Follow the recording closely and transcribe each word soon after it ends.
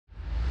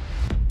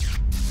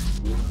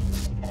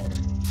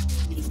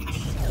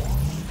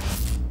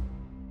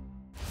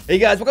Hey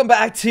guys, welcome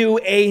back to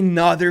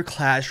another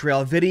Clash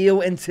Royale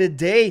video, and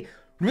today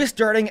we're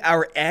starting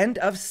our end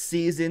of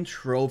season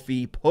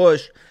trophy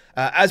push.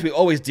 As we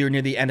always do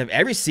near the end of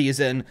every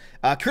season,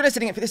 currently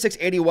sitting at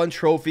 5681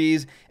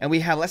 trophies, and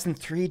we have less than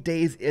 3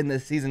 days in the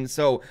season.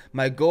 So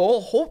my goal,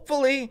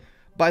 hopefully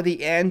by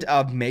the end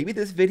of maybe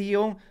this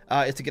video,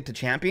 is to get to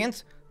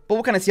champions. But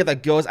we'll kind of see how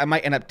that goes. I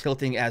might end up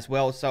tilting as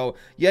well, so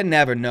you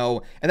never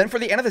know. And then for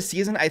the end of the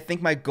season, I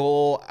think my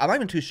goal, I'm not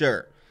even too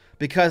sure.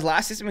 Because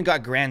last season we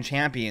got grand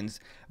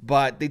champions,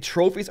 but the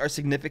trophies are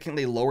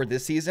significantly lower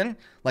this season,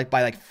 like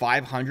by like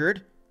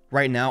 500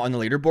 right now on the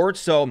leaderboard.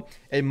 So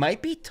it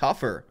might be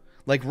tougher.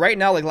 Like right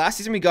now, like last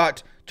season we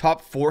got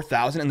top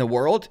 4,000 in the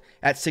world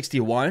at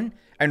 61,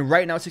 and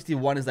right now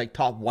 61 is like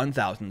top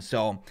 1,000.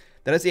 So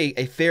that is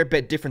a fair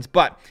bit difference.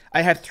 But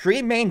I have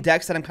 3 main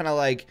decks that I'm kind of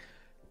like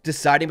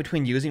deciding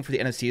between using for the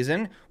end of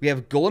season. We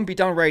have Golem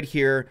Beatdown right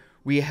here.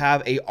 We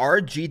have a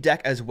RG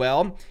deck as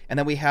well, and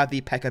then we have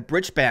the P.E.K.K.A.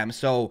 Bridge Spam.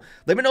 So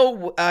let me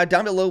know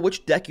down below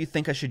which deck you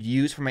think I should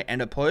use for my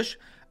end of push,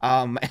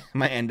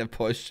 my end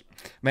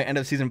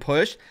of season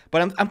push.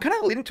 But I'm kind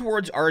of leaning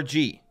towards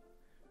RG.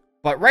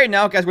 But right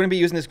now, guys, we're gonna be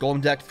using this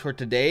Golem deck for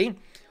today.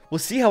 We'll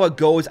see how it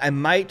goes. I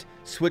might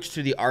switch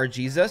to the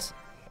RGs.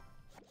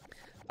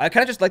 I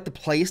kind of just like the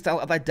play style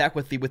of that deck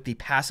with the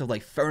passive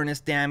like furnace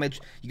damage.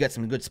 You got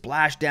some good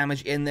splash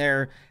damage in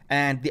there,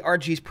 and the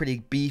RG is pretty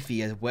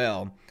beefy as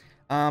well.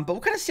 But we'll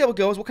kind of see how it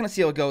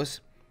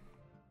goes.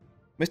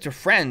 Mr.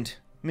 Friend,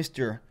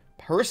 Mr.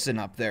 Person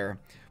up there.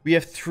 We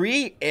have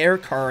 3 air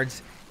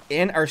cards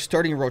in our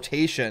starting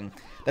rotation.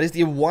 That is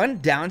the one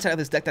downside of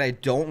this deck that I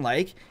don't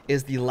like,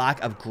 is the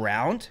lack of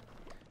ground.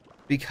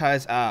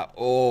 Because,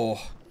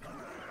 oh,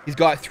 he's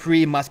got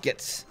 3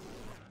 muskets.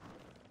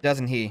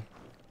 Doesn't he?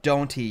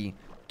 Don't he?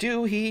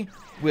 Do he?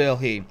 Will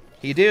he?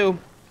 He do.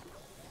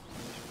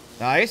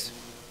 Nice.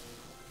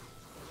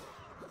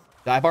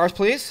 Dive bars,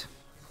 please.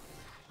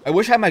 I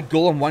wish I had my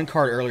Golem 1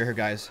 card earlier here,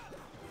 guys.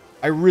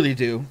 I really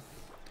do.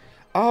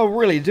 I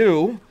really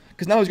do.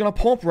 Because now he's going to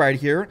pump right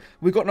here.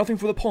 We got nothing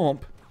for the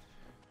pump.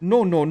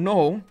 No, no,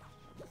 no.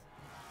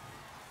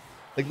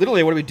 Like,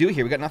 literally, what do we do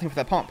here? We got nothing for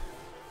that pump.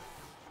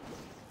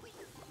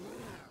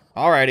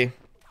 Alrighty.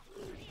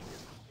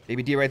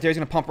 Baby D right there. He's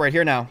going to pump right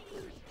here now.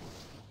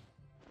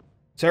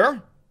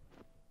 Sir?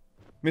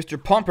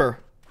 Mr. Pumper.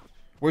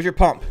 Where's your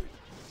pump?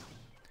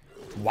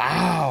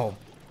 Wow.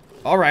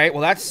 Alright, well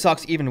that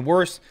sucks even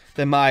worse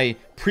than my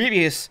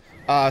previous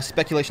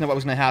speculation of what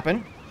was going to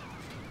happen.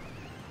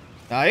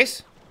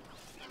 Nice.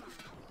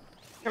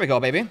 Here we go,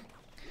 baby.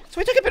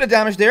 So we took a bit of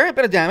damage there, a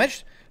bit of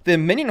damage. The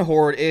minion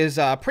horde is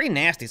pretty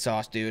nasty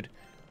sauce, dude.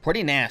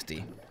 Pretty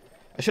nasty.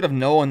 I should have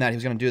known that he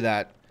was going to do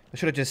that. I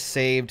should have just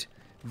saved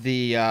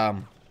the...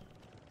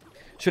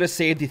 should have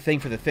saved the thing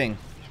for the thing.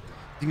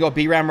 You can go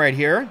B-Ram right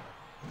here.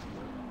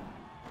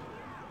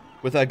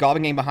 With a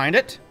Goblin Game behind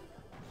it.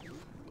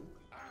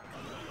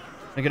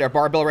 Gonna get our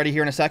barbell ready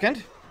here in a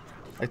second.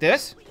 Like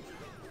this.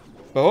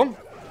 Boom.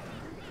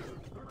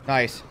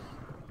 Nice.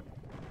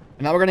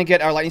 And now we're gonna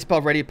get our lightning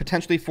spell ready,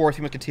 potentially for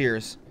 3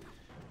 Musketeers.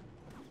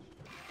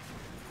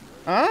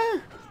 Huh?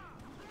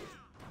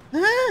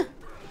 Huh?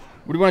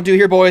 What do you want to do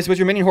here, boys? What's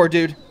your minion horde,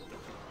 dude?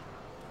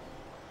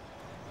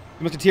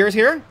 The Musketeers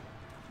here.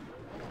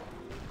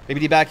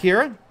 Baby D back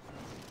here.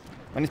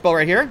 Lightning spell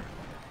right here.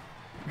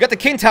 We got the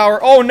King Tower.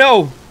 Oh,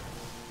 no.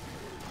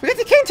 We got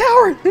the King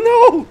Tower.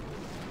 No.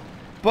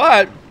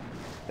 But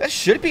that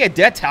should be a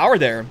dead tower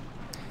there.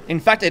 In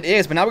fact, it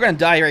is. But now we're going to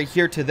die right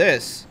here to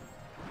this.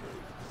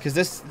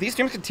 Because these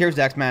 3 Musketeers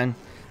decks, man.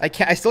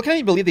 I still can't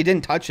even believe they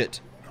didn't touch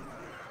it.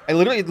 I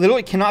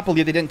literally cannot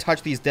believe they didn't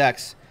touch these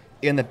decks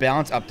in the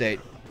balance update.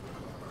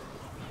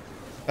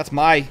 That's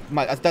my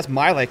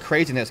like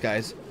craziness,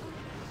 guys.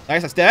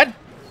 Nice, that's dead.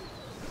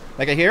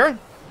 Like it here.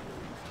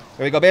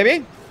 There we go,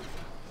 baby.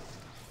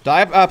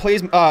 Dive,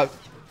 please, bar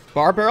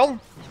barrel.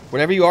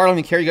 Whatever you are, I don't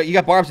even care. You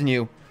got barbs in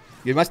you.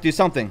 You must do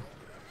something.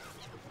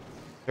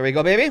 There we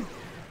go, baby.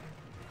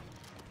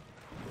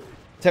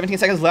 17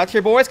 seconds left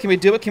here, boys. Can we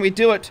do it? Can we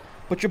do it?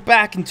 Put your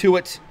back into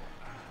it.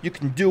 You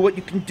can do it.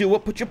 You can do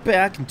it. Put your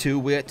back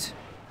into it.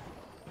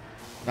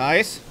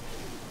 Nice.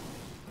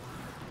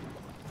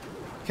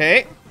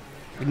 Okay.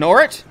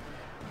 Ignore it.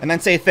 And then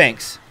say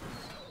thanks.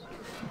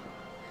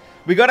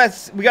 We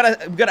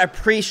gotta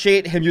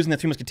appreciate him using the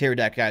 3 Musketeer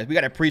deck, guys. We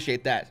gotta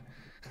appreciate that.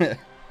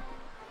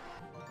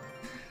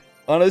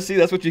 Honestly,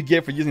 that's what you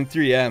get for using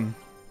 3M.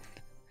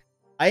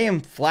 I am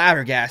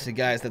flabbergasted,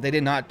 guys, that they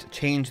did not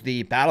change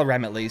the battle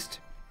ram at least.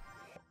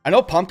 I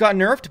know Pump got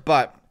nerfed,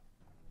 but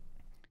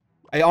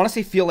I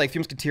honestly feel like 3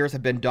 Musketeers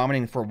have been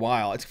dominating for a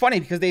while. It's funny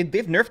because they've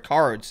nerfed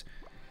cards.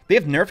 They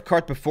have nerfed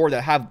cards before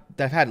that have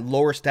had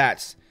lower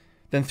stats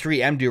than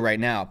 3M do right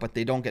now, but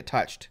they don't get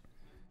touched.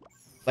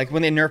 Like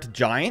when they nerfed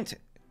Giant,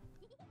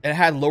 it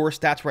had lower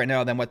stats right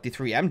now than what the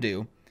 3M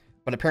do,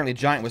 but apparently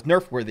Giant was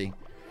nerf worthy.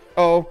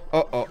 Oh,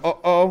 oh, oh, oh,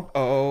 oh,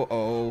 oh,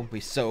 oh, we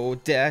so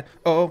dead.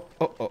 Oh,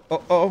 oh, oh,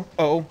 oh, oh,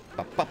 oh,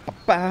 ba, ba, ba,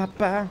 ba,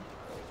 ba.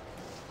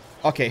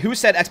 Okay, who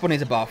said Expo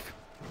needs a buff?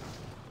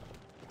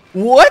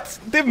 What?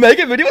 The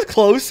Mega Mini was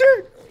closer?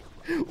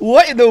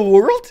 What in the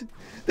world?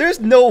 There's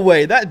no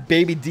way. That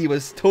Baby D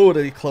was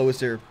totally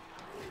closer.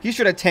 He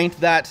should have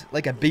tanked that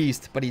like a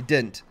beast, but he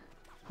didn't.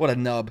 What a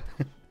nub.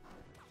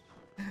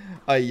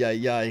 Ay,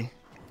 ay, ay.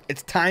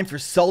 It's time for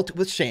Salt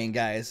with Shane,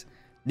 guys.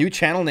 New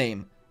channel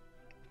name.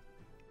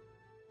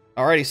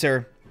 Alrighty,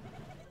 sir.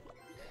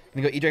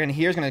 Gonna go E-Dragon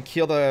here. He's gonna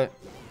kill the...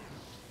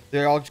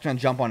 They're all just gonna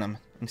jump on him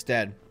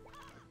instead.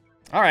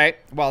 Alright.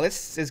 Well,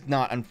 this is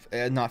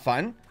not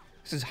fun.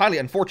 This is highly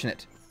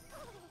unfortunate.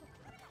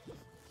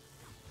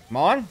 Come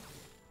on.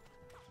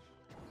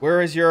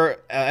 Where is your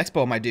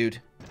Expo, my dude?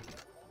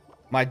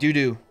 My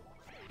doo-doo.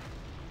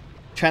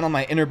 Channel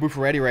my inner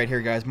Buffaretti right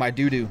here, guys. My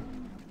doo-doo.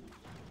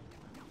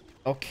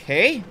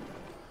 Okay.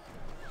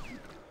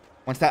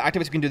 Once that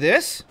activates, we can do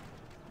this.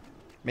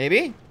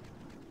 Maybe.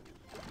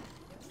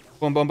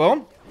 Boom, boom,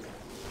 boom.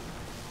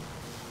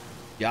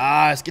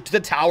 Yes, get to the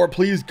tower,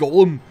 please,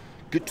 Golem.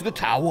 Get to the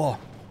tower.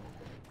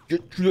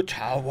 Get to the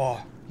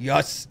tower.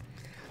 Yes.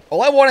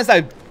 All I want is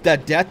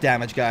that death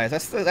damage, guys.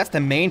 That's the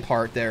main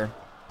part there.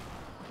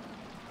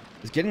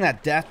 Is getting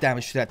that death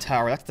damage to that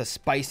tower. That's the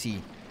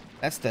spicy.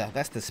 That's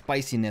the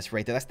spiciness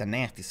right there. That's the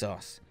nasty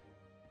sauce.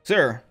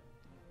 Sir,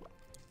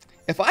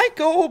 if I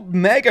go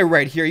Mega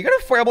right here, you gonna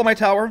fireball my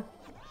tower?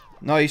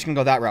 No, you just gonna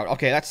go that route.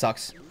 Okay, that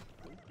sucks.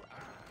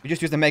 You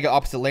just use the Mega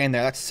opposite lane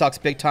there. That sucks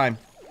big time.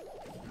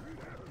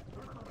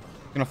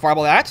 Gonna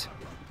fireball that?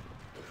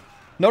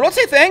 No, don't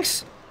say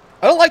thanks.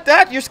 I don't like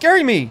that. You're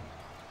scaring me.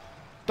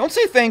 Don't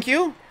say thank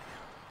you.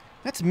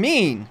 That's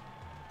mean.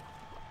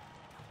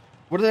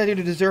 What did I do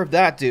to deserve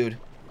that, dude?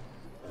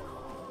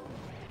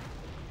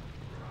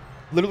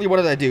 Literally, what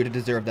did I do to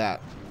deserve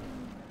that?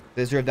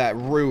 Deserve that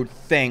rude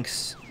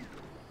thanks.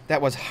 That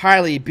was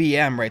highly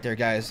BM right there,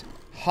 guys.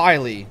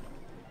 Highly.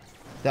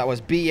 That was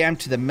BM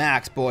to the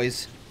max,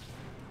 boys.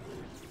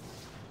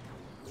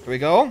 Here we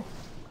go.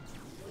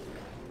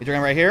 You're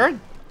doing right here.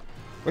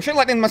 We're shooting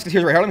lightning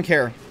musketeers right here. I don't even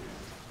care.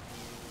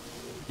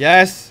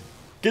 Yes.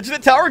 Get to the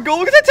tower,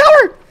 Golem. Get to the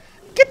tower.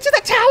 Get to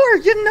the tower,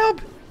 you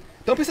nub.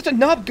 Don't be such a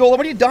nub, Golem.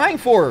 What are you dying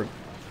for?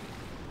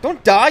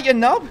 Don't die, you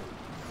nub.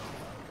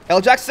 L.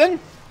 Jackson.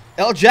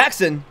 L.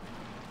 Jackson.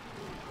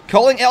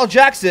 Calling L.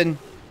 Jackson.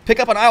 Pick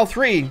up on aisle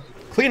 3.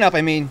 Clean up,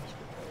 I mean.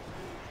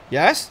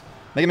 Yes.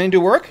 Make him do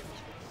work.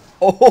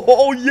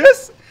 Oh,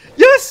 yes.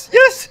 Yes,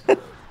 yes.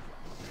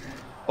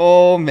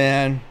 Oh,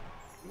 man.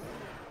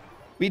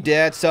 We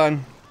dead,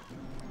 son.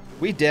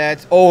 We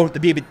dead. Oh, the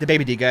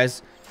baby D,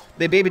 guys.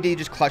 The baby D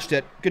just clutched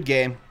it. Good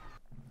game.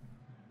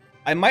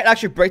 I might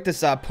actually break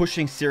this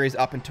pushing series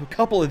up into a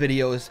couple of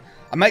videos.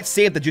 I might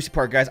save the juicy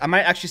part, guys. I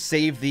might actually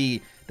save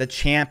the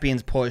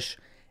champions push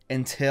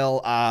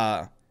until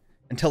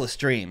the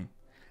stream.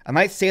 I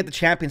might save the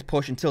champions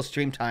push until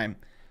stream time.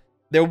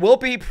 There will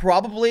be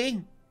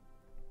probably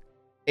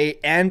a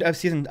end of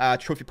season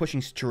trophy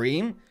pushing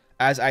stream,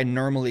 as I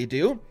normally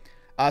do.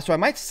 So I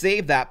might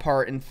save that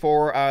part and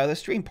for the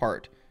stream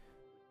part.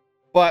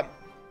 But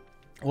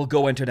we'll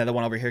go into another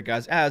one over here,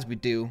 guys, as we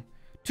do.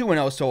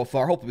 2-0 so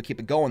far. Hopefully we keep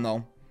it going,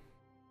 though.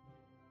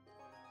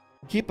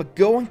 Keep it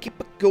going,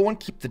 keep it going,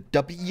 keep the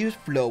W's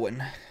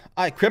flowing.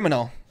 Alright,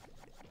 criminal.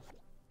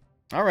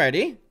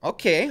 Alrighty.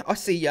 Okay, I'll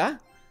see ya.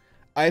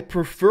 I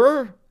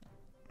prefer...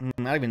 I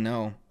don't even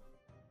know.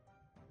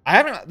 I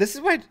haven't... This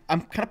is why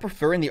I'm kind of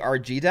preferring the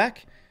RG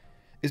deck.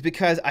 Is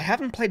because I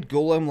haven't played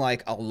Golem,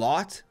 like, a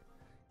lot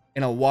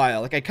in a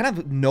while. Like, I kind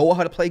of know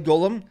how to play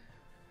Golem.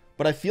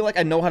 But I feel like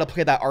I know how to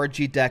play that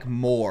RG deck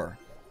more.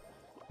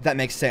 If that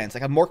makes sense.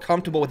 Like, I'm more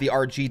comfortable with the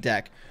RG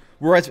deck.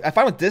 Whereas, I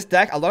find with this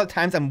deck, a lot of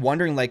times I'm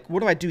wondering, like, what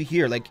do I do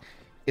here? Like,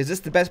 is this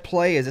the best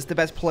play? Is this the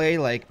best play?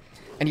 Like,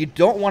 and you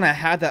don't want to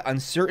have that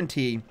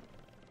uncertainty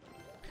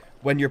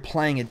when you're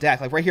playing a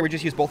deck. Like, right here, we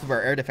just use both of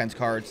our air defense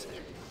cards.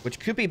 Which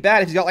could be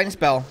bad if he's got lightning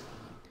spell.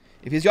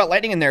 If he's got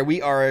lightning in there,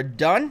 we are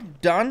done,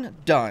 done,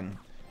 done.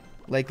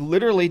 Like,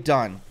 literally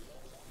done.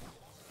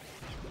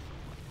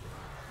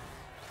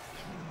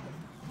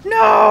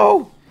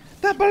 No!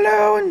 That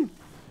balloon!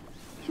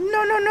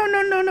 No, no, no,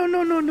 no, no, no,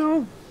 no, no,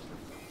 no.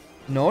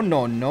 No,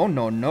 no, no,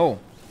 no, no.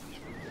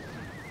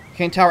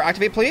 King Tower,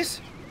 activate,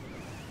 please.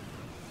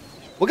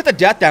 We'll get the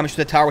death damage to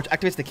the tower, which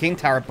activates the King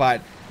Tower,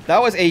 but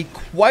that was a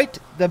quite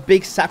the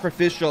big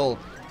sacrificial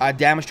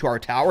damage to our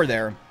tower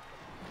there.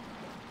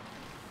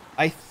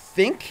 I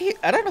think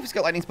I don't know if he's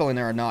got lightning spell in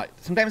there or not.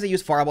 Sometimes they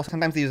use fireball,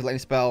 sometimes they use lightning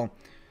spell.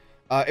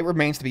 It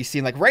remains to be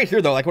seen. Like, right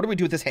here, though, like, what do we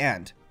do with this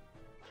hand?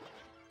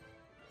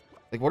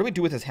 Like, what do we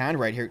do with his hand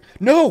right here?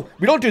 No!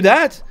 We don't do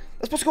that!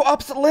 That's supposed to go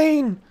opposite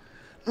lane!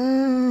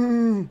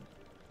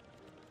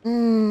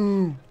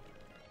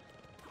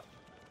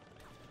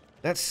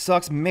 That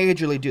sucks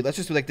majorly, dude. Let's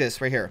just do like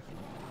this, right here.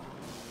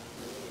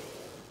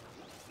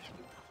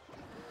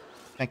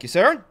 Thank you,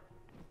 sir.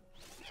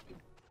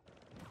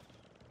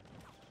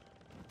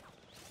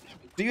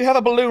 Do you have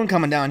a balloon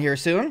coming down here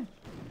soon?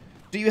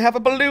 Do you have a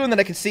balloon that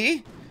I can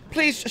see?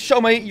 Please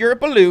show me your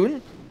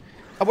balloon.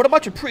 I would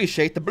much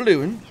appreciate the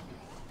balloon.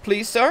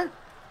 Please, sir?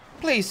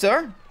 Please,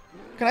 sir?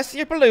 Can I see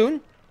your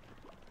balloon?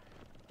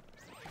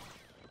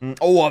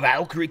 Oh, a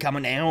Valkyrie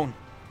coming down.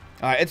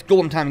 Alright, it's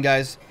Golem time,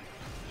 guys.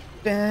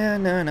 Da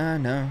na na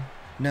na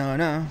na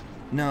na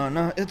na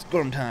na. It's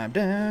Golem time.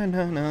 Da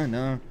na na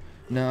na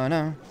na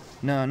na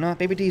na na.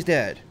 Baby D's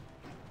dead.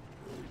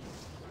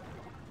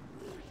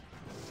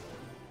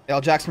 L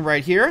Jackson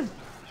right here.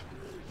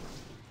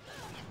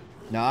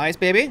 Nice,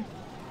 baby.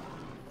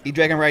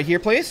 E-Dragon right here,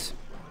 please.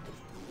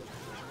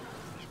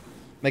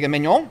 Mega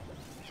Mignon.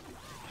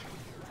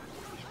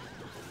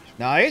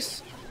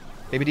 Nice.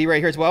 Baby D right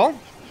here as well.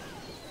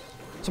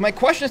 So my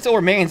question still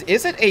remains,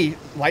 is it a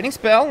lightning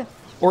spell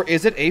or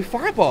is it a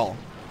fireball?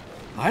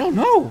 I don't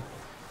know.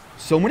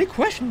 So many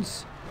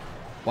questions.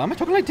 Why am I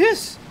talking like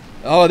this?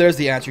 Oh, there's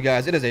the answer,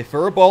 guys. It is a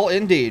fireball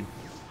indeed.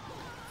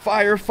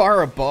 Fire,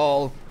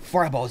 fireball,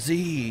 fireball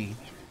Z.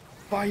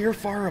 Fire,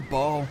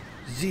 fireball,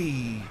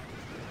 Z.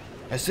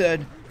 I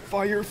said,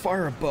 fire,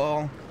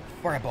 fireball,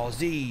 fireball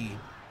Z.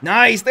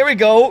 Nice, there we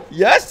go.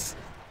 Yes.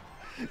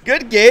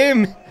 Good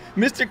game,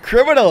 Mr.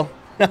 Criminal.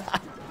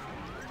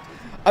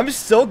 I'm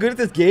so good at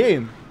this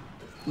game.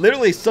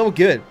 Literally so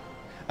good.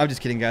 I'm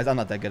just kidding, guys. I'm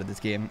not that good at this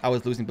game. I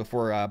was losing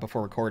before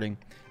recording.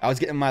 I was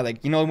getting my,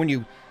 like, you know,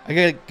 when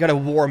I gotta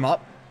warm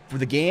up for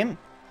the game.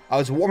 I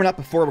was warming up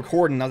before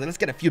recording. I was like, let's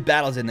get a few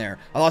battles in there.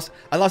 I lost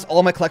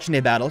all my collection day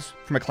battles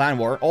from a clan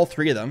war, all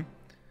 3 of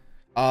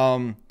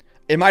them.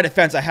 In my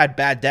defense, I had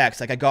bad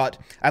decks. Like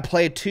I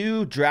played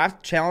 2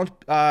 draft challenge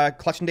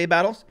collection day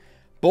battles.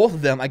 Both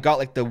of them, I got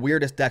like the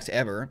weirdest decks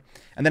ever.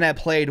 And then I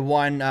played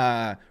 1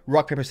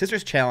 rock paper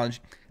scissors challenge,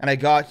 and I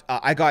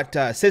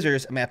got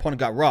scissors, and my opponent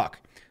got rock.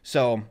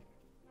 So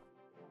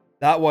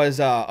that was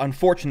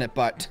unfortunate,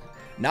 but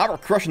now we're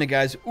crushing it,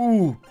 guys.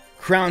 Ooh,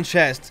 crown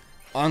chest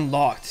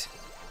unlocked.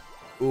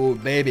 Ooh,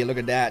 baby, look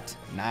at that.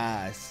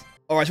 Nice.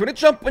 All right, so we're gonna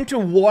jump into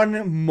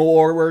one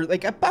more. We're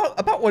like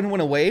about 1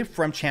 win away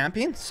from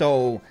champion,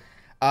 so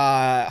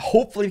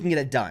hopefully we can get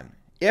it done.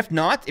 If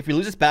not, if we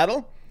lose this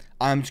battle,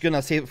 I'm just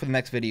gonna save it for the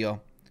next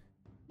video,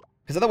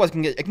 because otherwise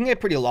it can get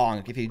pretty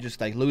long if you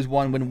just like lose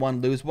 1, win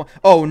 1, lose 1.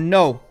 Oh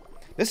no,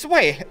 this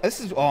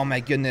is oh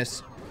my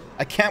goodness,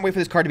 I can't wait for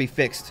this card to be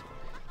fixed.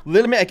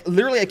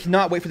 Literally, I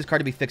cannot wait for this card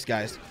to be fixed,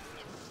 guys.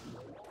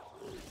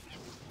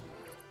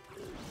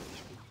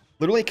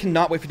 Literally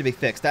cannot wait for it to be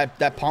fixed.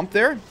 That pump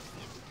there.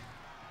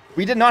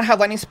 We did not have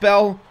lightning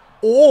spell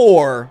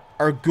or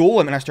our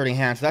golem in our starting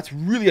hand, so that's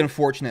really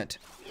unfortunate.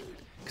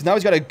 Because now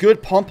he's got a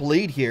good pump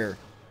lead here.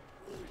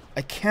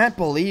 I can't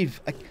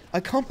believe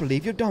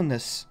you've done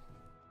this.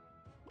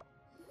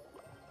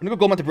 I'm gonna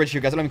go golem at the bridge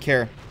here, guys. I don't even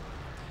care.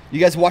 You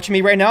guys watching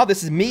me right now?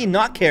 This is me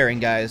not caring,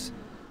 guys.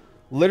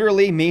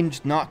 Literally me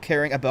just not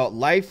caring about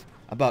life,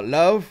 about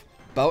love,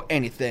 about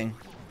anything.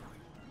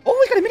 Oh,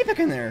 we got a mini pack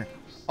in there.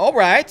 All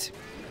right.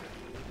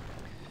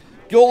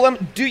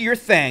 Golem, do your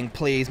thing,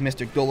 please,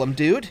 Mr. Golem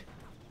dude.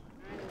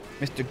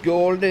 Mr.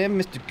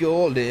 Golem, Mr.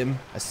 Golem.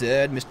 I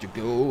said Mr.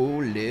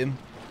 Golem.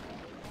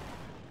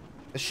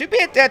 There should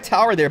be at that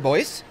tower there,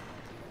 boys.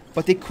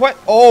 But they quit.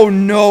 Oh,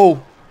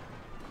 no.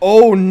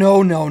 Oh,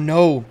 no, no,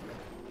 no.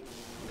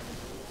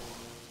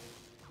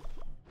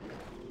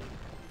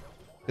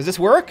 Does this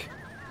work?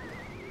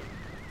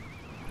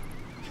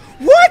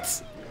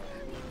 What?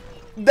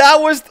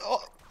 That was...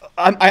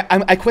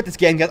 I quit this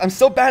game, guys. I'm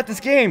so bad at this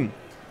game.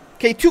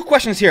 Okay, 2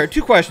 questions here.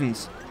 2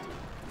 questions.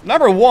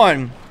 Number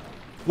 1,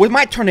 was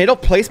my tornado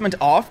placement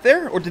off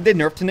there, or did they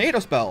nerf Tomato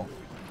Spell?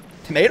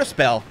 Tomato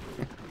Spell?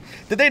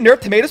 Did they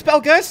nerf Tomato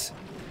Spell, guys?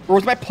 Or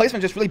was my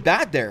placement just really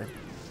bad there?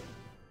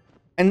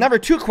 And number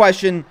 2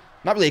 question,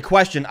 not really a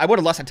question, I would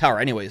have lost that tower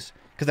anyways,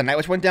 because the Night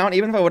Witch went down.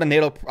 Even if I would have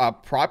nailed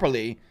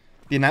properly,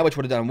 the Night Witch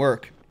would have done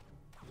work.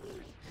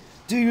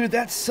 Dude,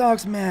 that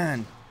sucks,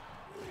 man.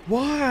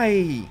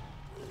 Why?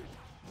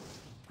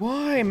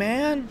 Why,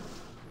 man?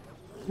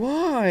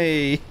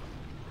 Why?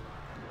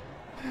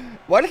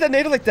 Why did that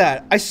nail like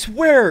that? I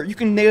swear you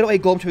can nail a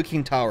golem to a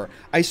king tower.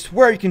 I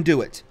swear you can do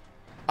it.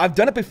 I've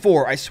done it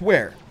before, I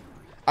swear.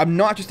 I'm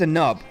not just a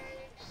nub.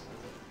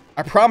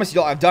 I promise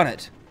y'all I've done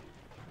it.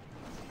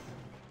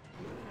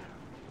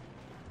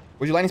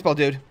 Where's your lightning spell,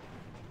 dude?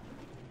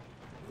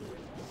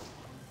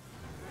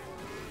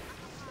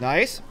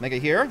 Nice. Make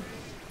it here.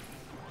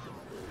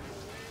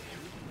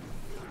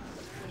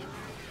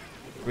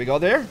 Here we go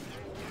there.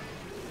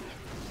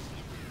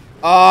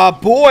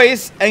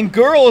 Boys and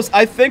girls,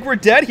 I think we're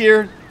dead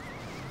here.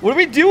 What do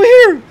we do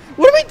here?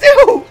 What do we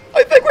do?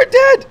 I think we're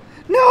dead.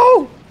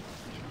 No.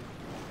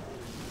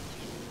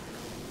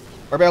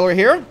 Barbell over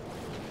here.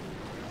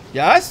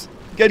 Yes.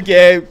 Good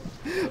game.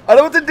 I don't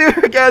know what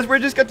to do, guys. We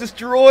just got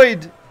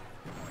destroyed.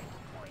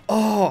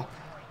 Oh.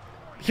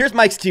 Here's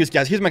my excuse,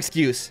 guys. Here's my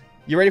excuse.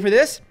 You ready for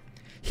this?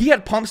 He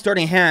had pump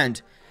starting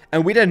hand,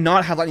 and we did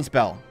not have lightning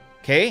spell.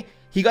 Okay?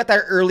 He got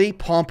that early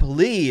pump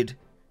lead.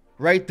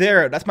 Right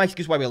there. That's my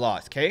excuse why we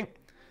lost, okay?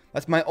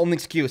 That's my only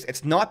excuse.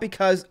 It's not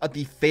because of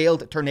the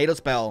failed tornado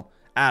spell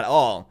at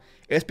all.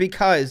 It's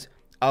because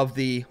of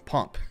the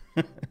pump.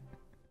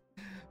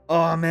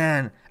 Oh,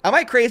 man. Am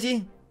I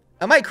crazy?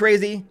 Am I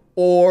crazy?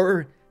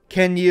 Or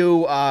can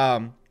you,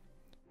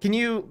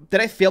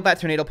 did I fail that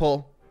tornado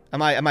pull?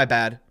 Am I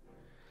bad?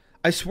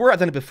 I swear I've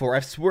done it before. I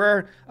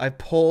swear I've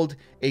pulled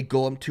a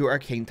Golem to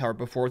Arcane Tower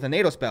before with a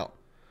NATO spell.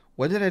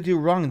 What did I do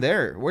wrong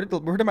there? Where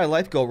did my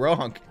life go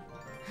wrong?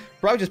 I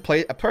probably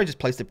just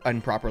placed it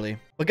improperly.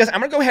 Well, guys, I'm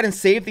gonna go ahead and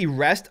save the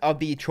rest of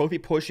the trophy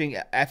pushing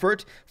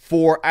effort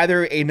for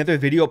either another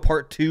video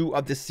part 2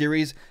 of this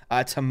series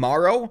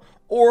tomorrow,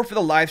 or for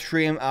the live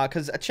stream,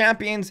 because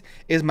Champions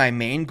is my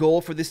main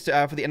goal for this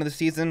for the end of the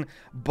season.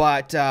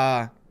 But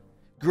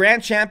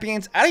Grand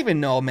Champions, I don't even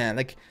know, man.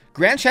 Like,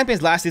 Grand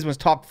Champions last season was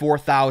top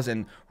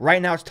 4,000.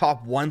 Right now it's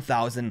top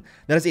 1,000.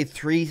 That is a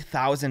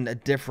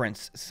 3,000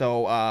 difference.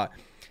 So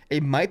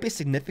it might be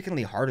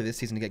significantly harder this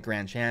season to get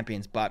Grand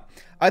Champions, but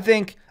I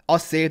think I'll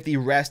save the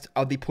rest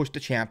of the push to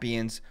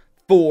Champions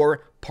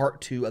for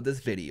part 2 of this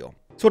video.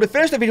 So to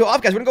finish the video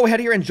off, guys, we're gonna go ahead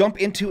here and jump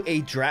into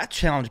a draft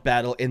challenge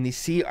battle in the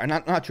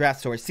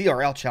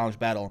CRL challenge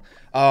battle.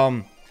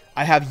 I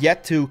have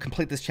yet to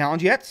complete this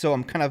challenge yet, so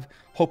I'm kind of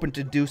hoping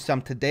to do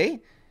some today.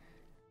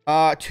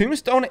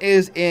 Tombstone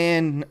is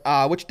in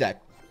which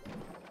deck?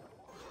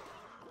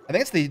 I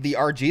think it's the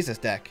RG's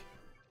deck.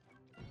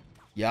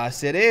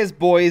 Yes, it is,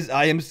 boys.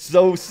 I am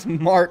so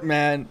smart,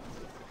 man.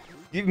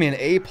 Give me an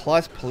A+,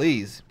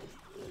 please.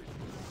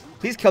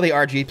 Please kill the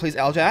RG, please,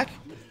 L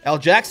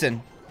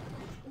Jackson.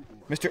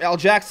 Mr. L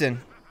Jackson.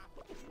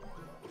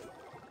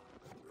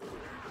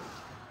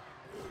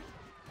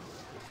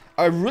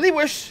 I really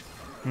wish...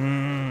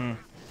 I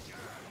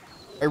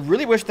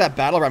really wish that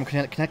battle ram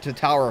could connect to the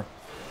tower.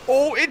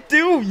 Oh, it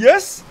do!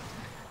 Yes!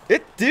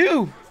 It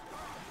do!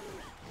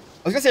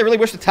 I was gonna say I really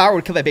wish the tower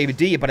would kill that baby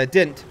D, but it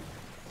didn't.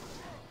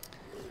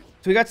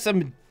 So we got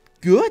some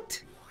good?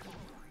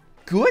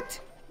 I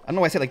don't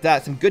know why I say it like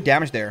that. Some good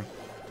damage there.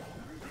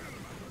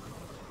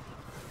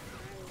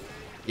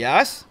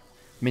 Yes.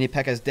 Mini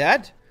P.E.K.K.A is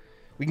dead.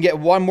 We can get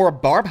one more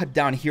barb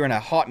down here in a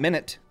hot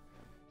minute.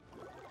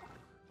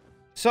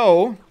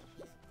 So...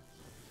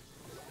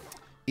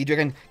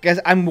 E-Dragon. Guys,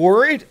 I'm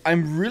worried.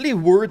 I'm really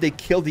worried they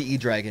killed the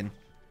E-Dragon.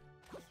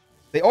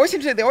 They always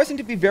seem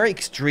to be very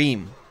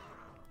extreme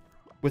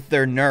with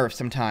their nerfs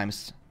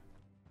sometimes.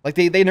 Like,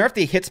 they nerfed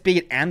the hit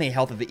speed and the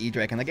health of the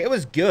E-Dragon. Like, it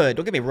was good.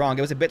 Don't get me wrong.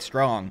 It was a bit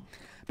strong.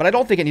 But I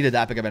don't think it needed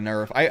that big of a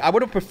nerf. I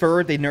would have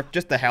preferred they nerfed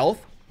just the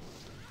health.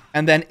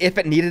 And then if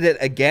it needed it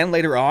again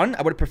later on,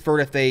 I would have preferred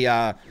if they,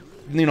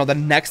 you know, the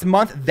next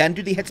month, then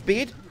do the hit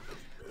speed.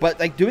 But,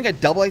 like, doing a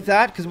double like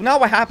that, because now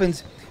what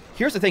happens,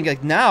 here's the thing,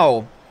 like,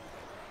 now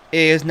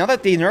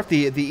that they nerf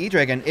the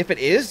E-Dragon, if it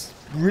is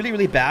really,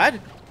 really bad,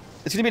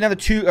 it's going to be another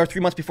 2 or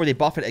 3 months before they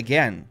buff it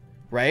again,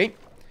 right?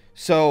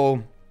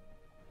 So,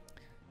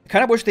 I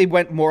kind of wish they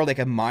went more like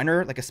a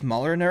minor, like a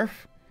smaller nerf.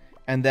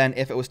 And then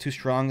if it was too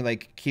strong,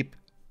 like, keep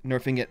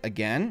nerfing it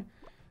again.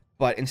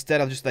 But instead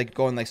of just, like,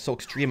 going, like, so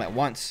extreme at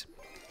once.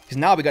 Because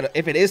now we got to,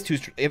 if it is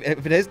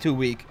too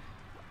weak,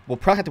 we'll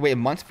probably have to wait a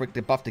month for it to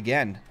get buffed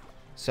again.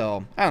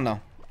 So, I don't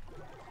know.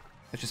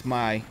 That's just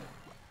my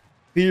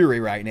theory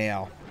right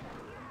now.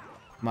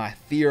 My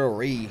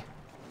theory.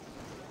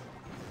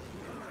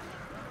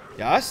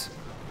 Yes?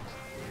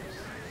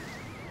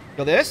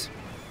 Kill this.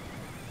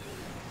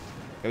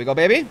 Here we go,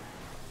 baby.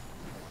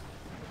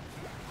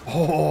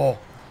 Oh.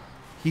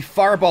 He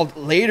fireballed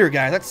later,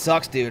 guys. That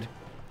sucks, dude.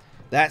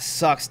 That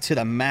sucks to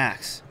the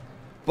max.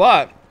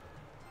 But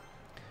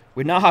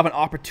we now have an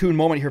opportune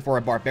moment here for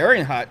a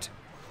Barbarian Hut.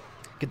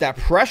 Get that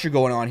pressure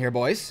going on here,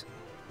 boys.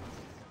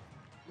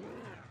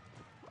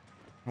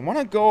 I want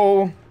to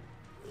go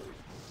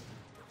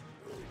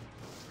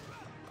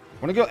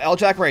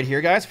L-Jack right here,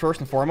 guys, first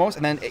and foremost,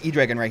 and then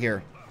E-Dragon right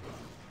here.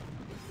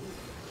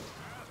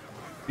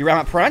 You ram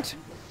up front.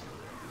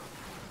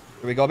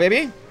 Here we go,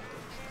 baby.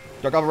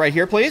 Dark Goblin right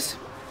here, please.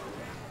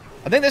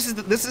 I think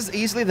this is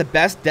easily the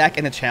best deck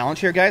in the challenge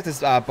here, guys. This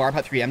Barb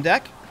Hut 3M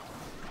deck.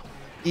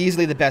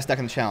 Easily the best deck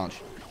in the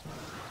challenge.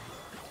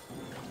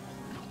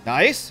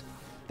 Nice.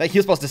 That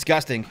heal spell's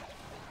disgusting.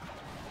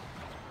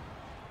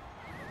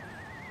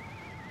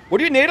 What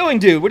are you NATOing,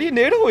 dude? What are you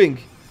NATOing?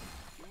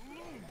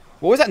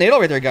 What was that NATO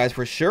right there, guys?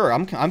 For sure.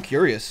 I'm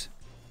curious.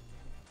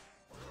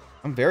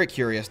 I'm very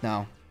curious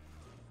now.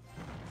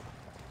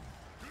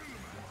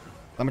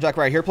 Lumberjack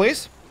right here,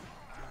 please.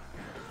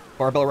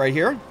 Barbell right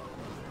here.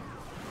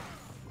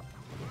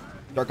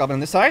 Dark Goblin on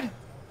this side.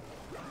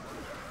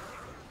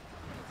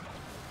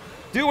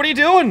 Dude, what are you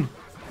doing?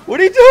 What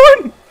are you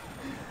doing?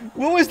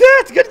 What was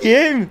that? Good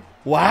game.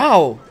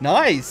 Wow.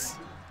 Nice.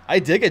 I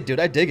dig it, dude.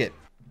 I dig it.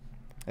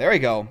 There we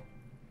go.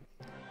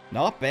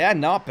 Not bad.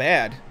 Not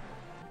bad.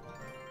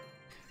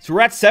 So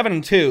we're at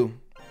 7-2.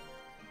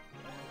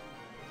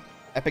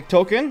 Epic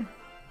token.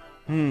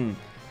 Do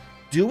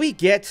we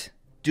get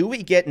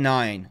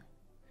 9?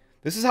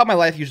 This is how my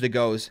life usually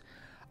goes.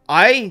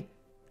 I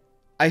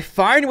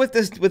find with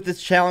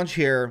this challenge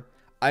here,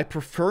 I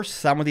prefer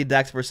some of the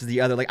decks versus the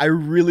other. Like, I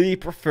really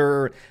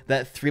prefer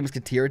that Three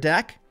Musketeer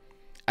deck.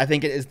 I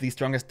think it is the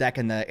strongest deck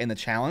in the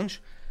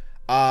challenge.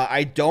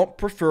 I don't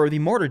prefer the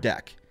Mortar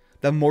deck,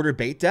 the Mortar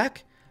Bait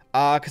deck,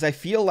 because I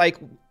feel like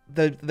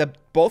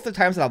both the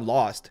times that I've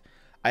lost,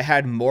 I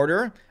had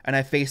Mortar and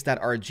I faced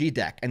that RG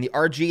deck, and the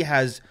RG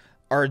has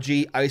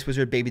RG, Ice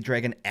Wizard, Baby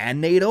Dragon, and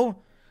NATO.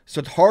 So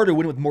it's harder to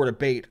win with Mortar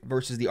Bait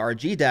versus the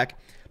RG deck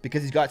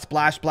because he's got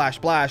Splash, Splash,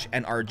 Splash,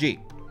 and RG.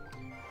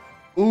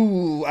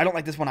 Ooh, I don't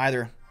like this one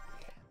either.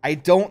 I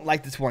don't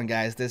like this one,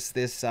 guys. This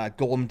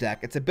Golem deck.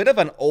 It's a bit of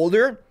an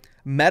older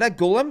meta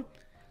Golem,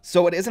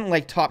 so it isn't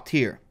like top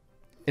tier,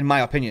 in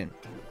my opinion.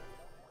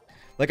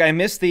 Like I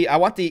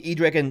want the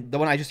E-Dragon, the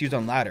one I just used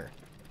on ladder.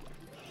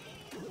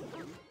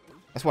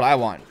 That's what I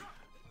want.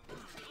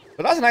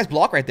 But that's a nice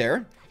block right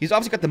there. He's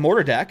obviously got the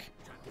Mortar deck.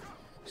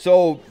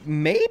 So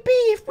maybe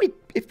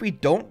if we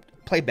don't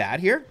play bad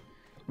here,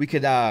 we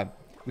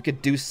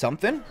could do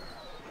something.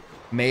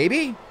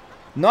 Maybe.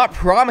 Not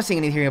promising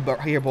anything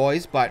here,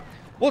 boys, but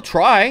we'll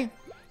try.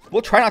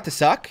 We'll try not to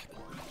suck.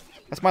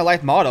 That's my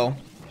life motto.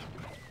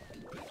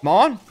 Come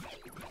on.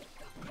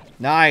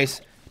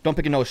 Nice. Don't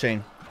pick a nose,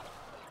 Shane.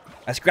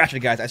 I scratched it,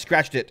 guys. I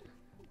scratched it.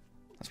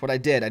 That's what I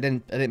did. I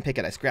didn't pick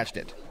it. I scratched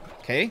it.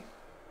 Okay.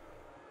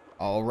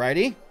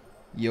 Alrighty.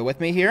 You with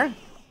me here?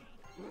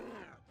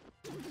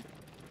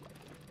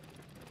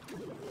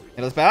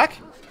 Hit us back.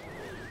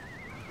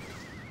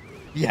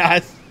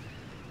 Yes.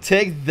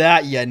 Take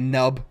that, you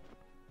nub.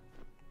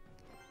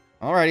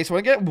 Alrighty, so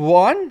I get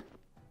one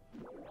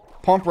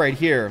pump right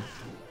here.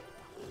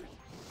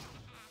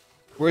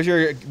 Where's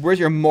your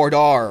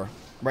Mordor?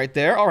 Right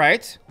there. All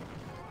right.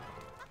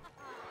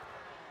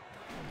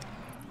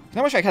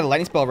 I wish I had a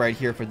lightning spell right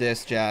here for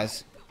this,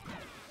 Jazz.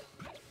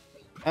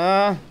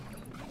 Let's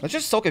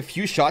just soak a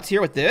few shots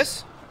here with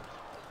this,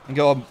 and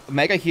go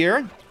Mega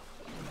here.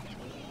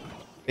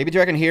 Baby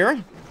Dragon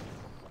here.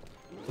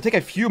 We'll take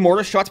a few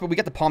mortar shots, but we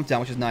get the pump down,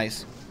 which is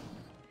nice.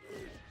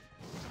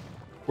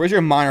 Where's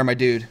your miner, my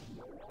dude?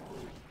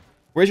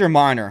 Where's your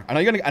miner? I know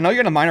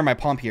you're gonna miner my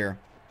pump here.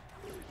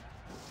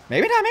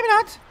 Maybe not, maybe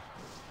not.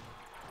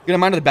 You gonna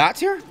miner the bats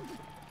here?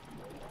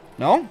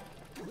 No?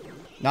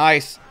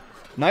 Nice.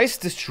 Nice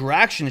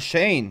distraction,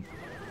 Shane.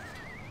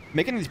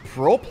 Making these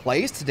pro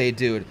plays today,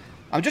 dude.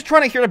 I'm just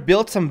trying to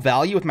build some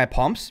value with my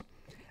pumps,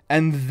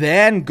 and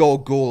then go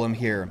Golem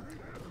here.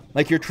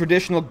 Like your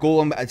traditional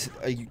Golem,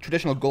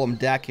 traditional Golem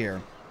deck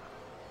here.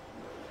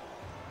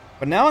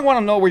 But now I want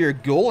to know where your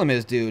Golem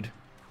is, dude.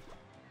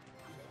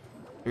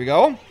 Here we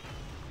go.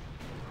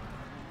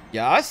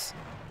 Yes.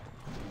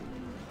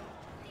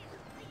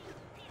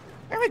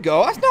 There we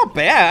go. That's not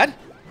bad.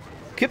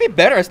 Could be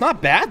better. It's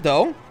not bad,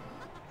 though.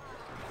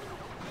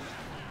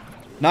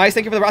 Nice.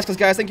 Thank you for the rascals,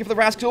 guys. Thank you for the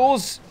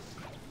rascals.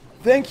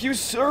 Thank you,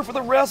 sir, for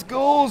the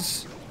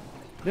rascals.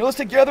 Nail us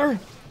together.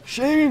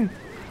 Shane,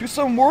 do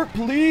some work,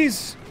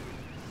 please.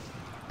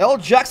 L.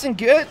 Jackson,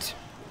 get.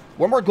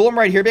 One more Golem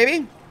right here,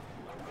 baby.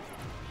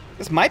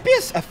 This might be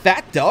a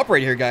fat dub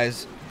right here,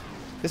 guys.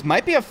 This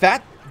might be a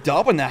fat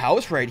dub in the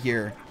house right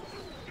here.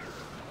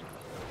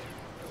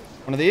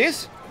 One of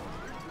these.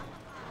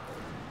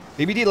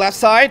 Baby D left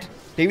side.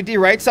 Baby D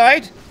right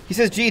side. He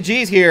says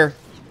GG's here.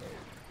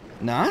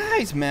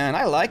 Nice, man.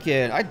 I like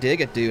it. I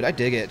dig it, dude. I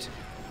dig it.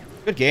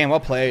 Good game. Well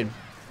played.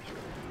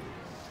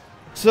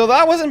 So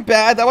that wasn't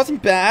bad. That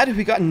wasn't bad.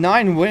 We got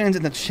 9 wins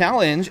in the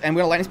challenge. And we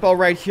got a lightning spell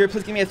right here.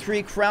 Please give me a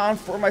 3 crown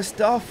for my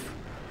stuff.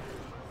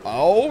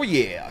 Oh,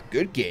 yeah.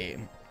 Good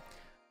game.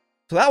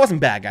 So that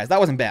wasn't bad, guys. That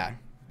wasn't bad.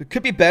 It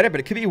could be better, but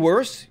it could be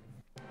worse.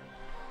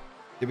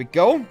 There we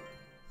go.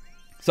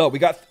 So we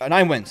got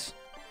 9 wins.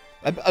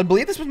 I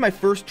believe this was my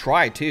first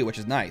try, too, which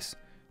is nice.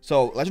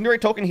 So, legendary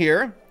token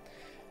here.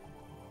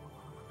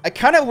 I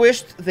kind of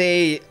wished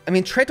they... I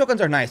mean, trade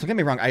tokens are nice. Don't get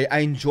me wrong. I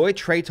enjoy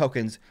trade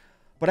tokens.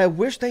 But I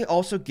wish they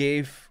also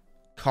gave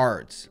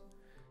cards.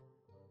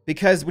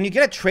 Because when you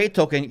get a trade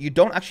token, you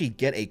don't actually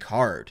get a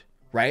card,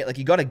 right? Like,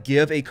 you got to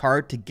give a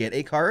card to get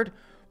a card.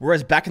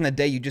 Whereas back in the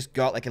day, you just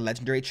got, like, a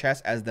legendary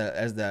chest as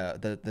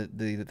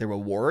the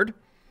reward.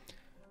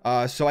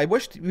 So I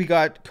wished we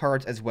got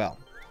cards as well.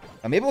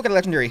 Maybe we'll get a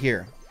legendary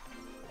here.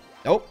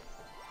 Nope.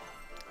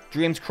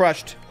 Dreams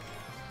crushed.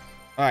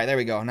 Alright, there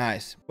we go.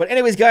 Nice. But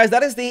anyways, guys,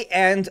 that is the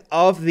end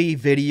of the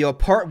video.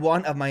 Part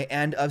 1 of my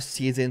end of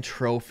season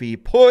trophy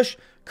push.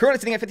 Currently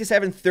sitting at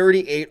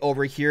 57.38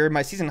 over here.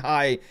 My season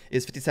high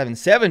is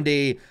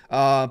 57.70.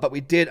 But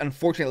we did,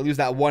 unfortunately, lose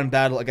that one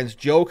battle against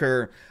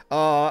Joker.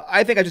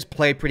 I think I just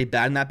played pretty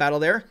bad in that battle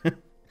there.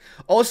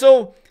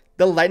 Also,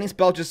 the lightning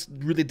spell just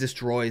really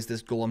destroys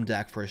this Golem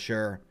deck for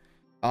sure.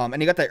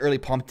 And you got that early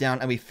pump down,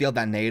 and we failed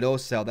that NATO,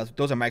 so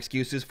those are my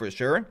excuses for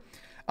sure.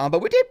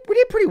 But we did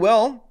pretty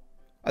well,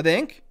 I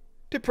think.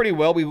 Did pretty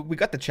well. We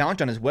got the challenge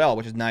done as well,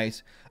 which is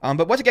nice.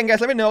 But once again,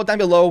 guys, let me know down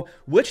below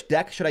which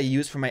deck should I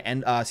use for my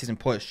end season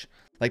push,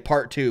 like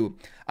part 2.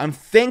 I'm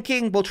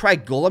thinking we'll try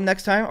Golem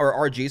next time, or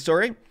RG,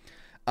 sorry,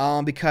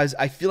 because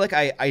I feel like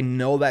I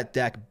know that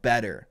deck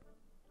better.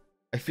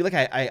 I feel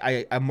like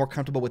I'm more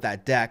comfortable with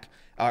that deck,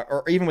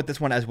 or even with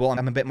this one as well.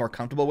 I'm a bit more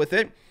comfortable with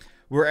it.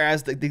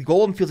 Whereas the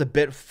Golem feels a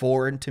bit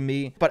foreign to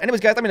me. But anyways,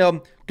 guys, let me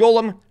know.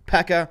 Golem,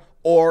 P.E.K.K.A,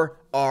 or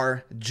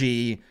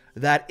RG.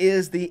 That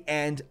is the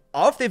end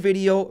of the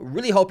video.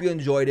 Really hope you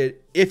enjoyed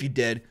it. If you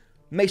did,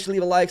 make sure to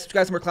leave a like.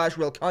 Subscribe for more Clash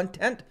Royale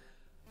content.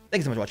 Thank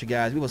you so much for watching,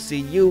 guys. We will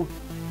see you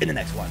in the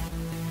next one.